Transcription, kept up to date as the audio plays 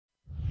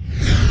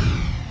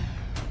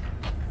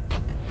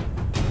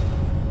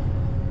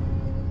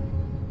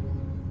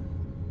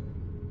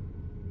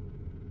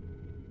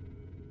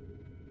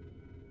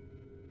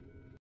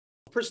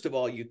first of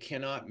all, you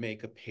cannot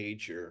make a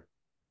pager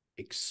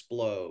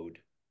explode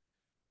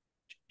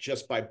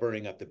just by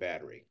burning up the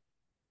battery.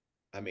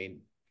 I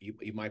mean,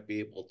 you might be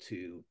able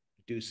to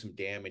do some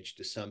damage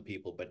to some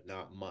people, but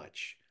not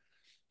much.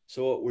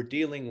 So what we're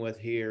dealing with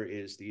here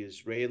is the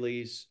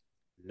Israelis,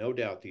 no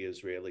doubt the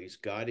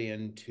Israelis got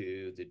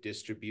into the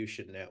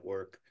distribution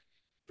network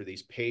for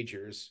these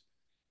pagers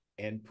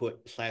and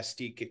put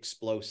plastic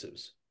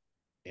explosives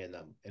in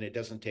them. And it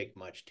doesn't take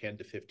much, 10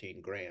 to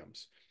 15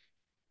 grams.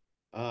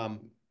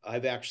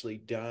 I've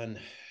actually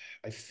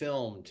I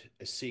filmed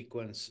a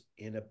sequence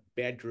in a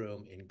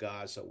bedroom in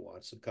Gaza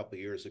once, a couple of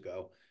years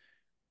ago,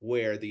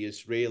 where the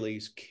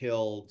Israelis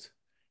killed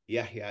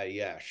Yahya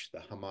Yesh, the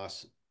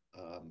Hamas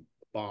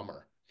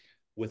bomber,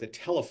 with a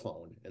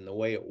telephone. And the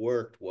way it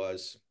worked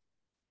was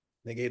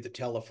they gave the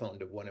telephone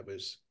to one of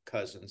his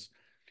cousins,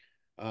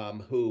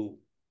 who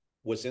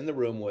was in the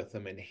room with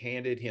him, and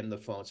handed him the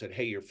phone, said,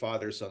 "Hey, your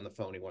father's on the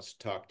phone. He wants to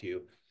talk to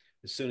you."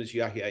 As soon as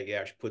Yahya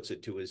Yash puts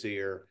it to his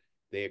ear,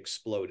 they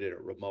exploded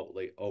it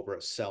remotely over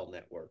a cell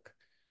network.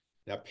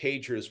 Now,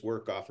 pagers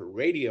work off a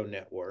radio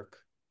network,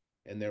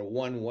 and they're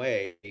one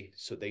way,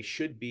 so they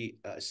should be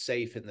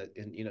safe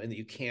and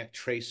you can't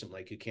trace them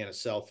like you can a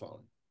cell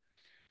phone.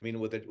 I mean,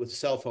 with a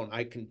cell phone,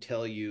 I can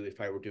tell you if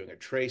I were doing a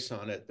trace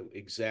on it,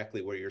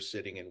 exactly where you're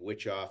sitting in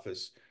which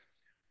office.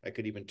 I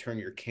could even turn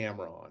your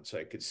camera on so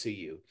I could see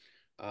you.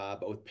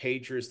 But with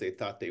pagers, they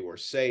thought they were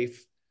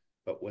safe,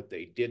 but what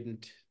they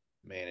didn't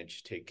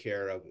manage to take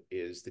care of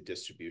is the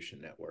distribution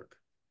network.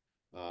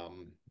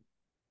 Um,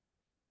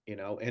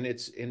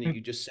 and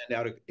you just send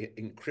out an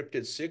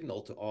encrypted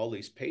signal to all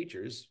these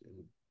pagers,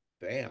 and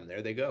bam,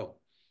 there they go.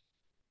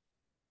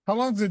 How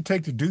long does it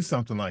take to do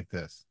something like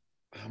this?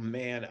 Oh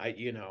man,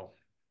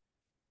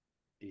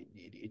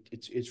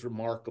 it's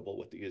remarkable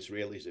what the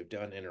Israelis have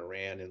done in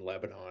Iran and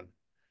Lebanon,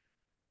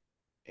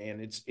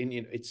 and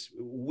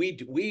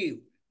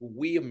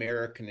we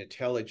American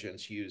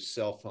intelligence use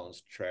cell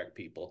phones to track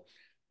people,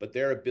 but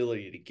their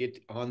ability to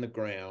get on the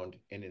ground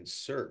and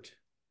insert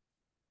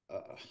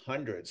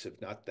hundreds, if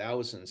not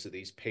thousands, of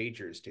these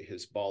pagers to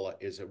Hezbollah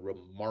is a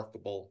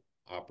remarkable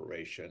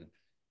operation,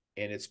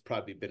 and it's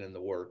probably been in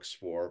the works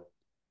for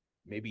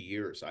maybe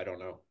years. I don't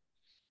know.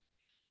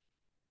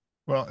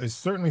 Well, it's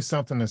certainly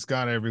something that's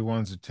got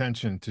everyone's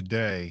attention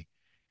today.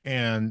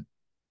 And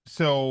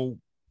so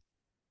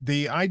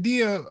the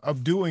idea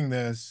of doing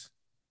this,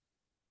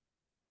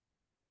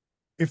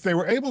 if they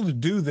were able to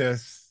do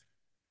this,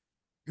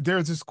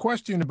 there's this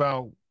question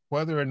about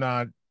whether or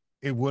not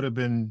it would have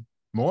been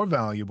more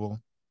valuable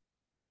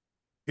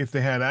if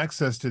they had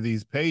access to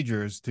these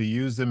pagers to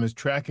use them as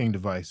tracking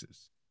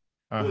devices.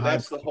 Well, High,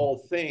 that's the whole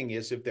thing.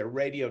 Is if they're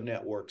radio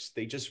networks,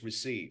 they just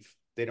receive,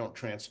 they don't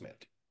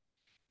transmit.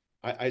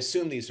 I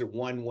assume these are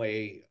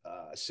one-way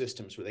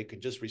systems where they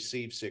can just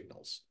receive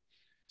signals,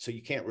 so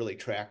you can't really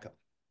track them.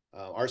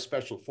 Our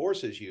special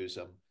forces use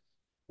them,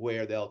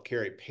 where they'll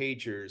carry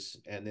pagers,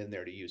 and then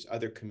they're to use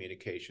other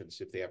communications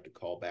if they have to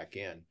call back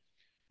in,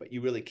 but you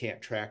really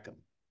can't track them.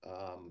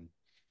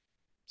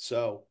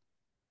 So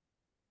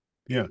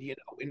yeah.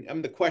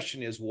 the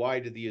question is, why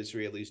do the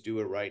Israelis do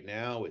it right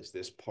now? Is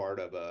this part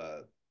of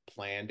a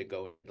plan to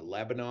go to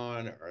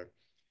Lebanon?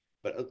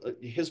 But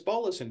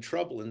Hezbollah's in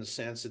trouble in the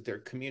sense that their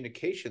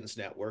communications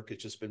network has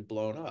just been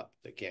blown up.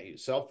 They can't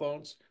use cell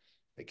phones,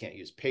 they can't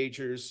use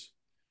pagers.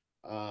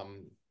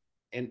 Um,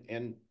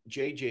 and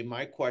JJ,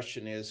 my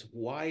question is,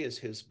 why has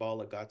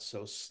Hezbollah got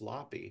so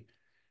sloppy?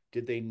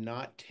 Did they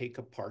not take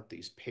apart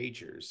these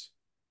pagers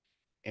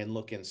and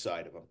look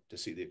inside of them to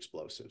see the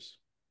explosives?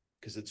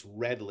 Because it's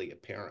readily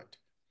apparent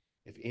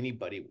if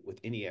anybody with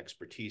any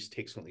expertise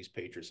takes one of these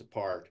pagers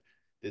apart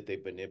that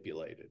they've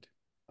manipulated.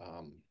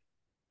 Um,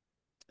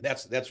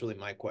 that's really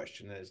my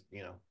question. Is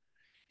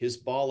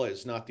Hezbollah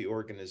is not the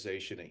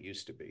organization it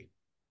used to be.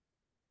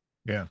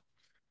 Yeah.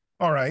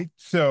 All right.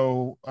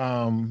 So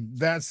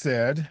that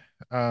said,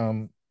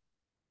 um,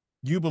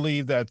 you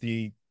believe that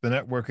the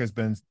network has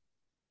been,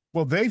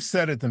 well, they've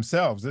said it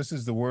themselves. This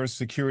is the worst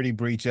security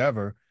breach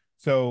ever.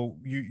 So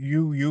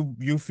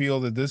you feel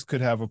that this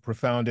could have a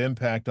profound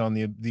impact on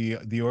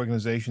the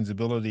organization's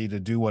ability to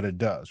do what it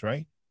does,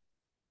 right?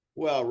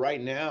 Well, right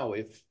now,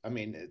 if I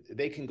mean,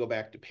 they can go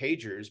back to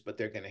pagers, but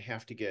they're going to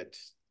have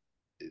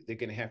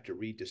to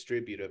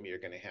redistribute them. You're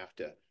going to have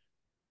to,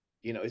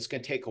 it's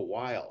going to take a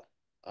while.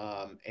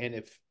 And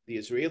if the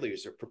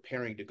Israelis are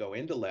preparing to go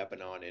into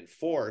Lebanon in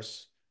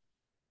force,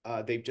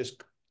 they've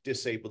just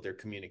disabled their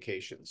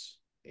communications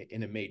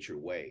in a major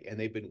way, and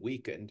they've been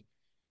weakened.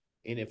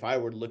 And if I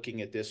were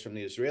looking at this from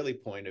the Israeli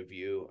point of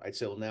view, I'd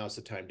say, well, now's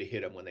the time to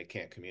hit them when they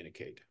can't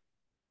communicate.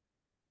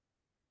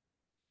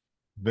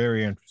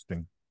 Very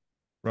interesting.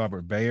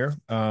 Robert Baer.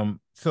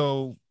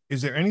 So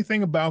is there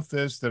anything about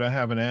this that I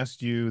haven't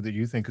asked you that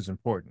you think is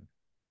important?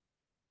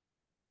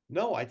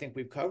 No, I think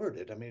we've covered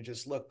it. I mean,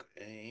 just look,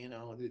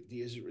 the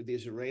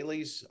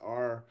Israelis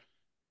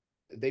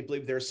they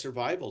believe their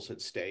survival's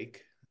at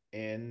stake,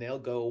 and they'll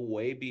go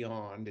way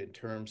beyond in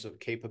terms of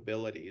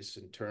capabilities,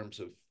 in terms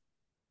of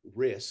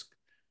risk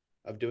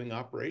of doing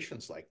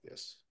operations like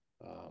this.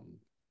 Um,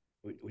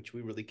 which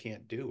we really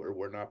can't do or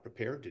we're not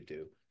prepared to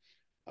do.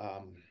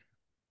 Um,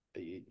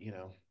 you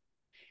know,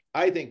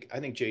 I think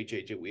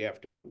JJJ, we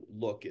have to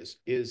look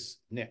is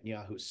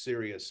Netanyahu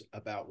serious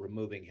about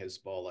removing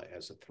Hezbollah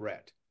as a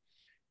threat?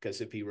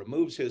 Because if he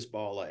removes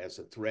Hezbollah as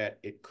a threat,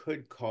 it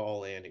could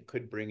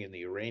bring in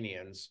the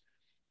Iranians,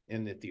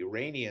 and if the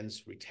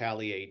Iranians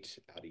retaliate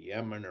out of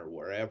Yemen or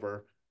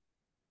wherever,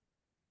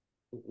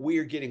 we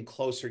are getting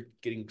closer,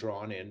 getting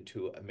drawn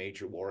into a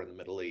major war in the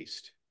Middle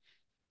East,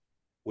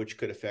 which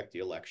could affect the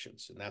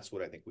elections. And that's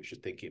what I think we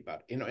should think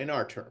about in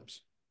our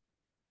terms.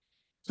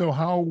 So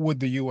how would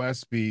the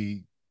U.S.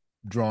 be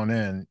drawn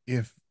in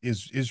if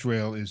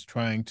Israel is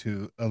trying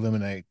to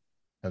eliminate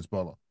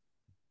Hezbollah?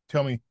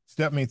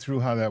 Step me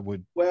through how that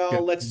would Well,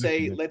 get let's their say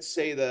position. let's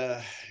say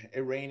the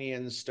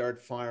Iranians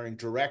start firing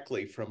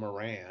directly from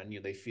Iran,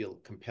 they feel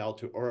compelled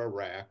to, or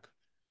Iraq,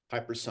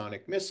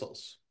 hypersonic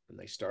missiles, and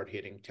they start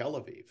hitting Tel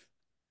Aviv.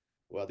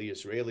 Well, the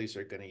Israelis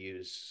are going to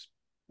use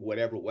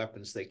whatever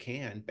weapons they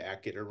can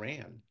back at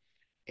Iran.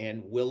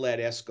 And will that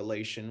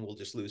escalation, we'll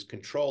just lose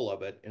control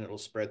of it and it'll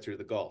spread through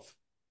the Gulf.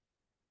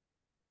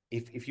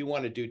 If you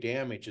want to do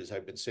damage, as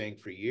I've been saying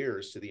for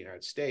years, to the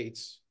United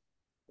States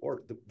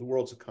or the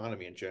world's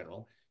economy in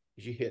general,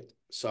 is you hit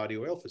Saudi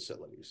oil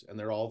facilities, and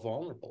they're all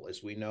vulnerable,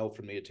 as we know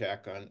from the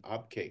attack on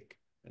Abqaiq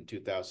in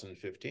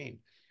 2015.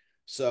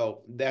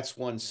 So that's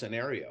one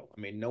scenario.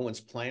 I mean, no one's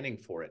planning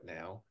for it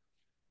now.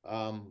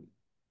 Um,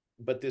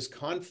 but this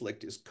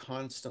conflict is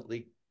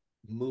constantly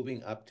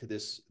moving up to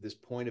this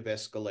point of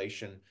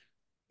escalation,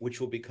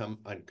 which will become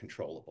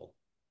uncontrollable.